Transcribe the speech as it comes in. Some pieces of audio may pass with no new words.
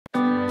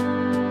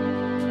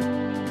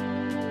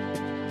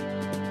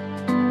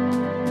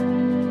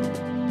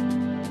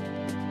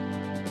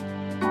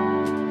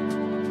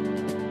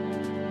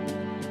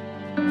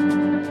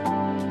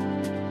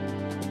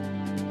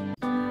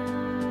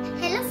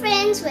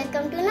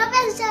welcome to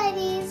NAVYA's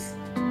Diaries.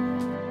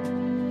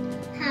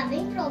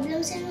 Having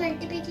problems in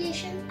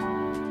multiplication?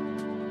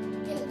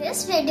 In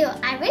this video,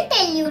 I will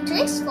tell you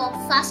tricks for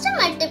faster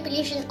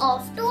multiplication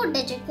of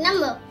two-digit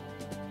number.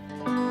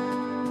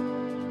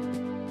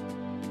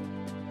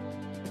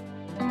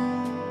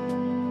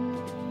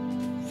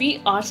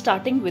 We are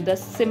starting with a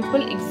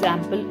simple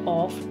example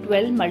of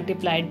 12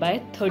 multiplied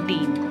by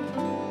 13.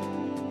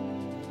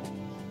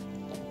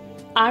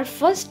 Our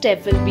first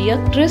step will be a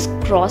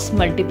crisscross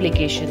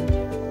multiplication,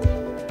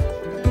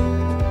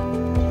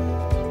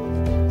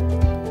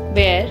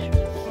 where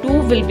 2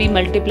 will be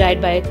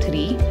multiplied by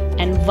 3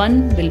 and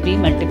 1 will be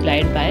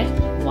multiplied by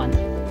 1.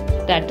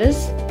 That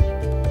is,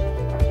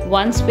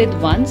 ones with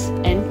ones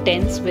and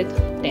tens with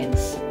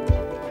tens.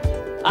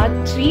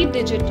 Our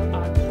three-digit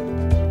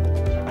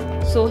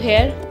answer. So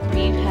here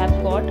we have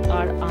got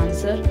our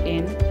answer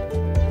in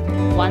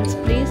ones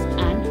place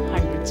and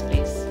hundreds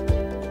place.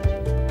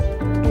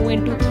 2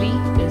 into 3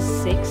 is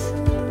 6,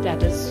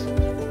 that is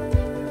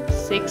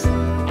 6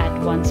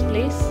 at ones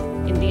place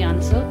in the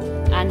answer,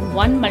 and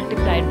 1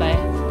 multiplied by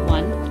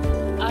 1.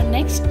 Our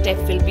next step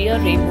will be a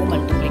rainbow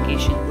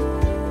multiplication,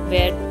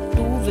 where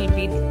 2 will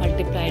be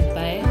multiplied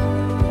by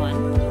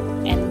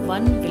 1 and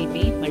 1 will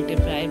be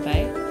multiplied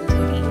by 3.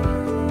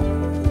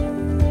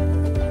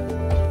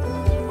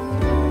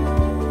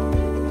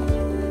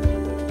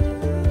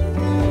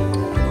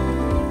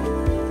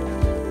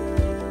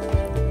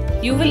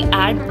 You will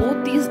add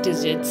both these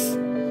digits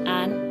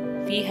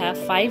and we have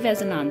 5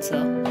 as an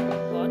answer,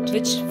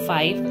 which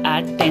 5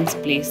 at tens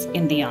place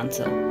in the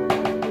answer.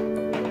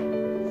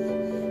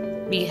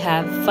 We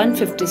have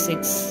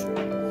 156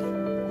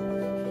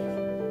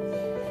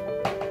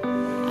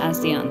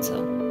 as the answer.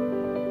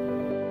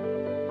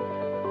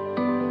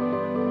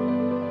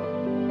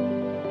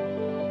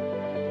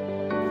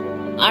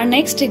 Our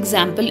next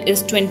example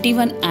is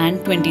 21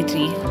 and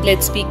 23.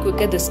 Let's be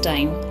quicker this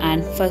time,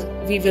 and first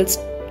we will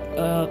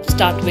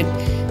start with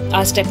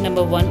our step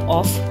number 1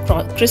 of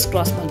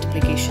crisscross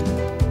multiplication.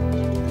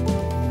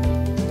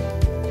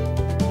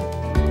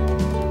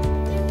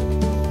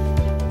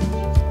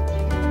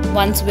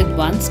 Ones with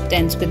ones,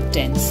 tens with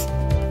tens.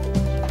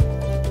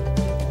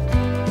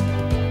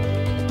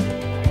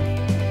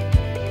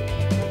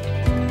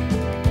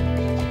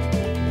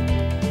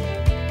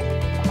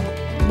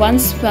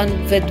 Ones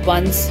with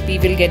ones, we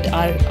will get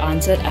our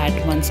answer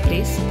at ones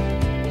place.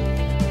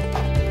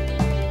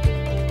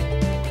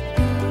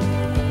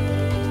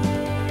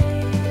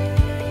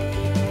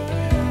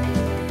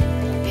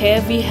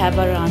 Here we have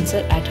our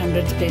answer at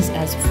hundreds place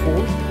as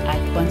 4,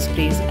 at ones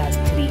place as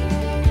 3.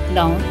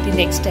 Now the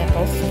next step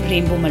of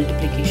rainbow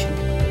multiplication.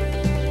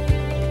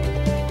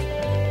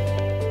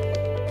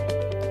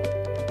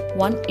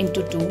 1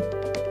 into 2,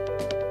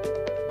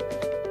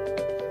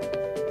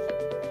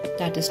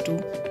 that is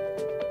 2,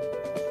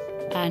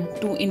 and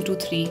 2 into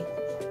 3,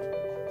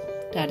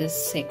 that is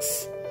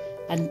 6,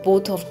 and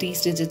both of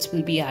these digits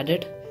will be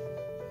added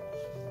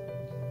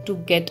to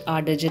get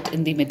our digit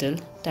in the middle,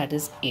 that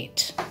is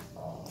 8.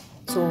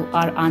 So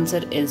our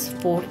answer is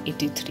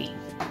 483.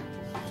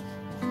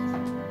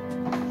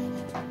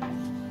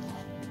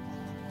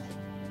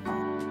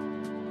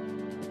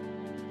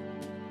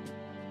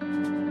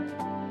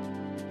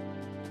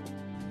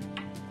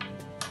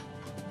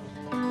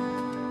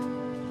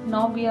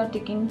 Now we are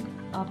taking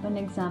up an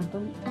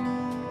example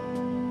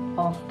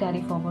of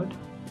carry forward.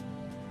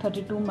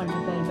 32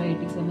 multiplied by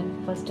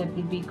 87. First step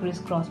will be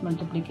crisscross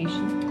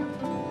multiplication.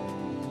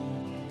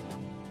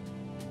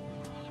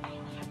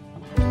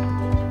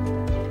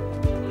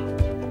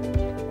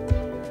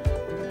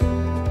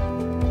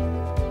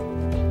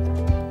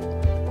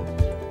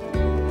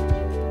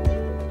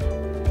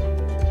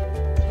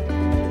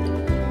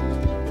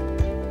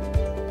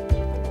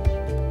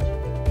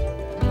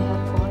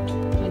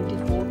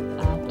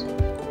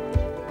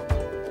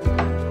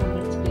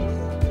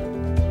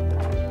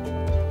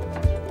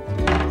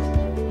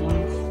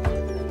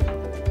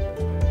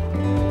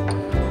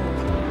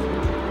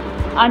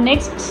 Our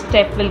next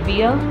step will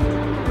be a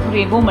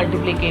rainbow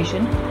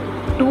multiplication.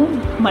 2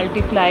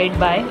 multiplied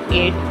by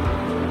 8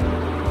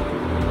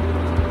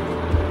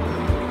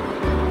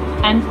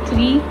 and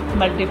 3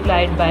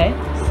 multiplied by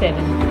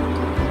 7.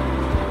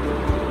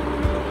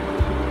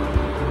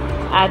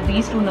 Add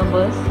these two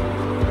numbers.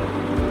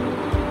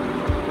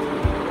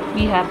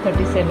 We have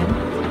 37.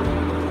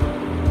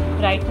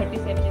 Write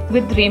 37.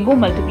 With rainbow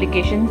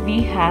multiplication,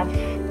 we have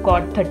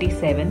got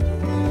 37,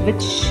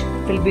 which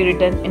will be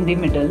written in the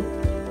middle.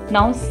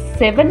 Now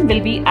 7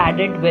 will be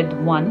added with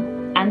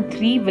 1 and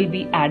 3 will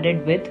be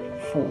added with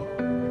 4.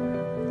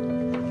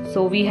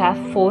 So we have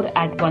 4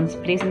 at ones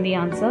place in the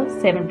answer.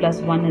 7 plus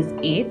 1 is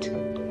 8.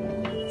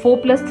 4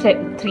 plus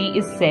 3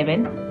 is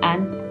 7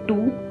 and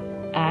 2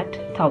 at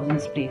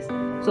thousands place.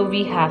 So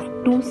we have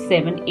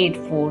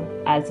 2784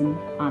 as an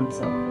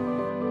answer.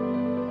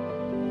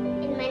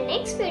 In my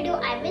next video,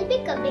 I will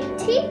be covering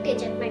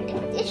three-digit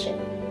multiplication.